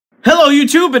Hello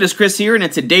YouTube, it is Chris here, and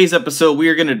in today's episode we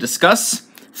are going to discuss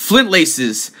Flint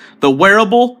Laces, the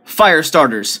wearable fire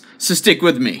starters. So stick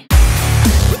with me.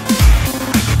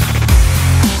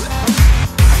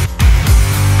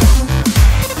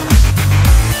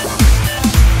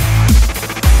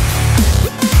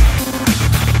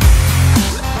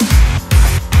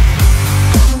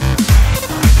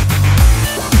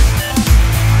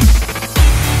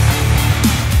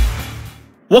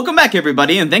 Welcome back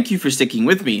everybody, and thank you for sticking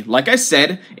with me. Like I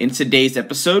said, in today's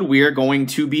episode we are going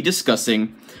to be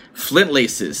discussing Flint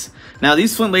Laces. Now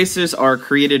these Flint Laces are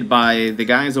created by the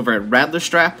guys over at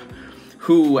RattlerStrap,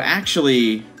 who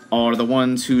actually are the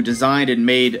ones who designed and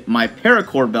made my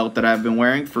paracord belt that I've been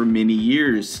wearing for many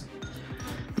years.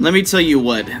 Let me tell you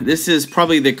what, this is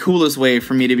probably the coolest way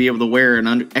for me to be able to wear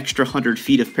an extra 100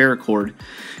 feet of paracord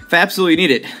if I absolutely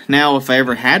need it. Now if I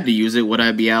ever had to use it, would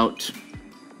I be out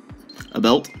a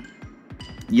belt?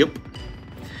 Yep.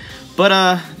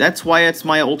 But that's why it's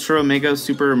my ultra mega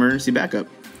super emergency backup.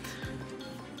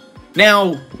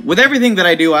 Now, with everything that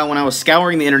I do, when I was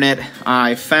scouring the internet,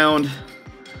 I found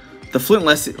the Flint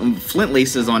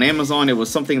Laces on Amazon. It was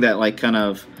something that like kind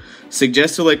of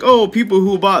suggested like, oh, people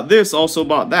who bought this also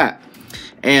bought that.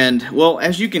 And well,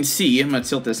 as you can see, I'm gonna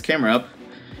tilt this camera up.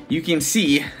 You can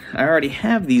see I already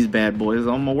have these bad boys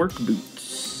on my work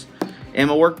boots. And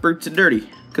my work boots are dirty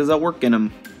because I work in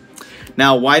them.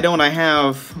 Now, why don't I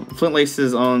have Flint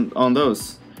Laces on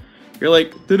those? You're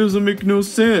like, that doesn't make no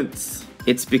sense.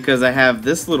 It's because I have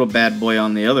this little bad boy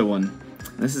on the other one.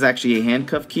 This is actually a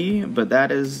handcuff key, but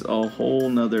that is a whole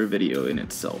nother video in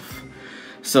itself.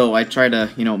 So I try to,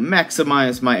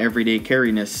 maximize my everyday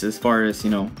carriness as far as,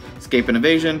 escape and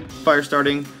evasion, fire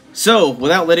starting. So,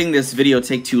 without letting this video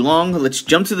take too long, let's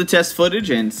jump to the test footage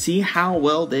and see how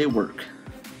well they work.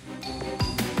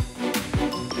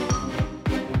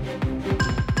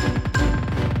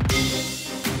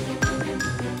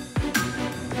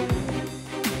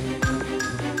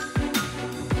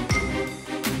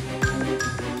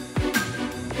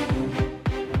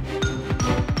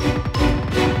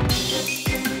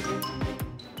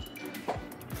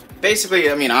 Basically,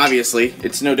 obviously,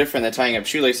 it's no different than tying up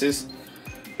shoelaces.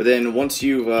 But then once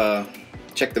you've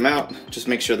checked them out, just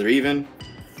make sure they're even.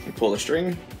 You pull the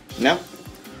string. Now,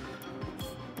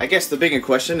 I guess the bigger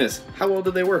question is, how well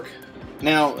did they work?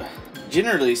 Now,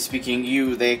 generally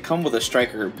speaking, they come with a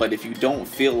striker, but if you don't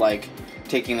feel like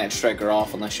taking that striker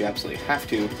off unless you absolutely have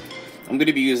to, I'm going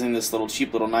to be using this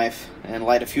cheap little knife and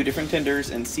light a few different tinders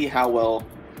and see how well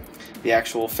the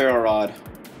actual ferro rod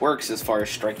works as far as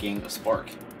striking a spark.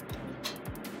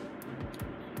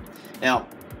 Now,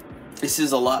 this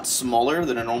is a lot smaller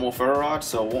than a normal ferro rod,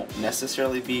 so it won't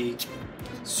necessarily be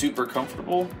super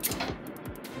comfortable.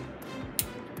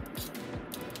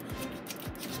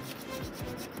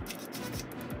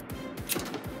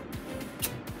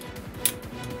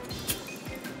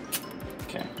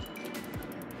 Okay.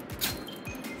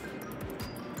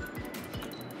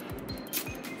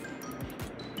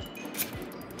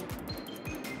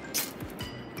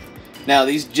 Now,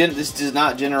 this does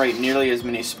not generate nearly as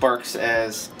many sparks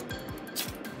as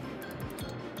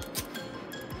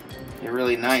a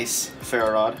really nice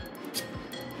ferro rod,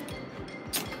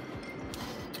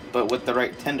 but with the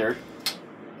right tinder,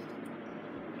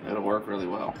 it'll work really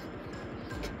well.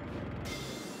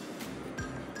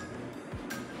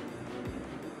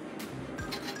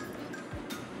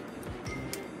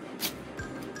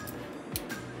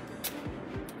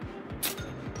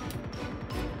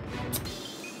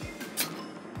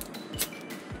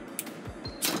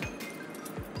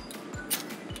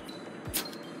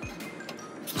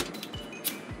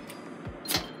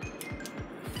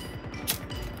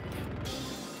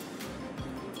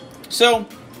 So,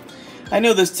 I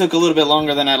know this took a little bit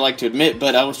longer than I'd like to admit,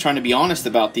 but I was trying to be honest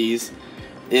about these.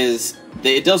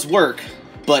 It does work,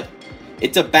 but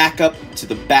it's a backup to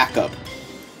the backup.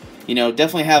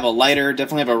 Definitely have a lighter,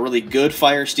 definitely have a really good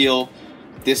fire steel.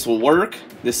 This will work.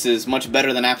 This is much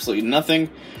better than absolutely nothing.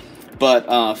 But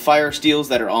FireSteels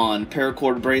that are on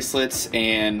paracord bracelets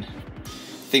and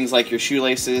things like your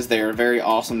shoelaces, they are very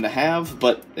awesome to have.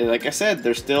 But like I said,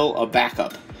 they're still a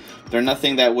backup. They're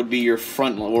nothing that would be your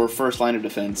front or first line of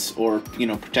defense or,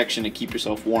 protection to keep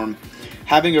yourself warm.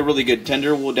 Having a really good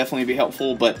tinder will definitely be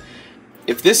helpful, but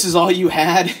if this is all you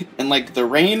had in the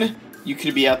rain, you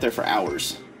could be out there for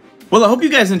hours. Well, I hope you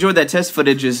guys enjoyed that test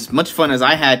footage as much fun as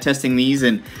I had testing these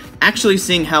and actually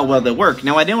seeing how well they work.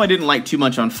 Now, I know I didn't light too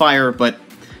much on fire, but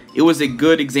it was a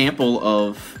good example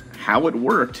of how it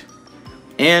worked.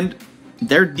 And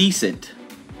they're decent.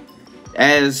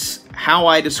 as how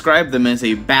I describe them, as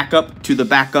a backup to the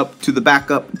backup to the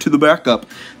backup to the backup.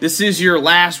 This is your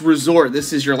last resort.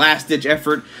 This is your last ditch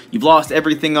effort. You've lost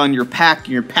everything on your pack.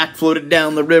 Your pack floated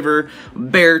down the river.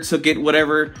 Bear took it,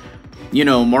 whatever. You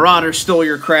know, Marauder stole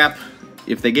your crap.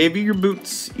 If they gave you your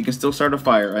boots, you can still start a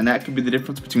fire, and that could be the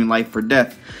difference between life or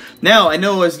death. Now, I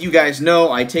know, as you guys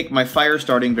know, I take my fire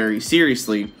starting very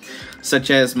seriously,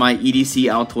 such as my EDC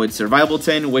Altoids Survival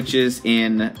Tin, which is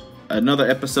in another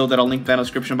episode that I'll link down in the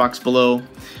description box below.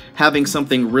 Having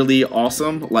something really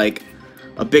awesome, like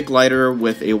a Bic lighter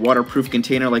with a waterproof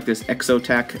container like this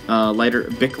Exotac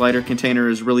Bic lighter container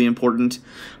is really important,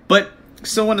 but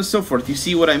so on and so forth. You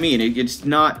see what I mean? It's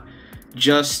not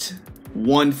just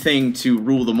one thing to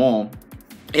rule them all,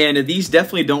 and these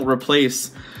definitely don't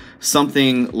replace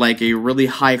something like a really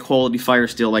high quality fire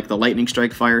steel like the Lightning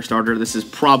Strike FireStarter. This is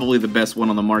probably the best one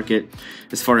on the market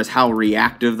as far as how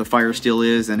reactive the fire steel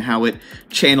is and how it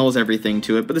channels everything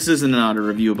to it, but this isn't not a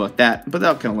review about that, but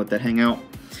I'll kind of let that hang out.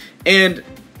 And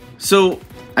so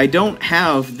I don't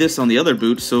have this on the other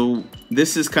boot, so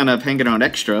this is kind of hanging out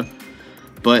extra,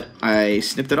 but I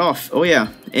snipped it off. Oh yeah,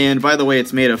 and by the way,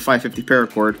 it's made of 550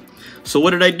 paracord. So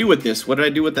what did I do with this? What did I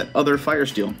do with that other fire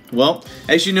steel? Well,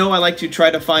 as you know, I like to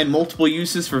try to find multiple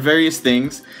uses for various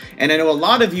things, and I know a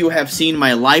lot of you have seen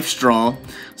my LifeStraw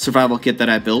survival kit that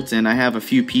I built, and I have a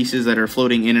few pieces that are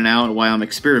floating in and out while I'm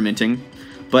experimenting,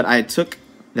 but I took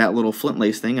that little Flint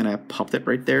lace thing and I popped it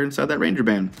right there inside that Ranger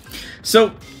band.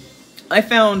 So I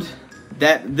found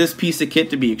that this piece of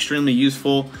kit to be extremely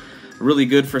useful, really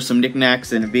good for some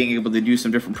knickknacks and being able to do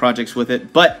some different projects with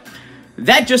it. But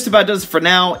that just about does it for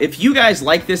now. If you guys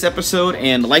like this episode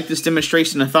and like this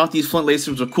demonstration and thought these Flint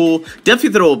Laces were cool,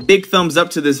 definitely throw a big thumbs up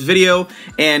to this video,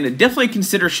 and definitely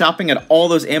consider shopping at all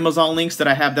those Amazon links that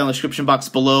I have down in the description box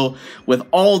below with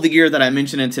all the gear that I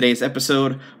mentioned in today's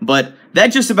episode. But that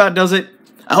just about does it.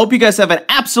 I hope you guys have an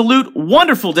absolute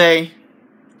wonderful day.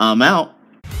 I'm out.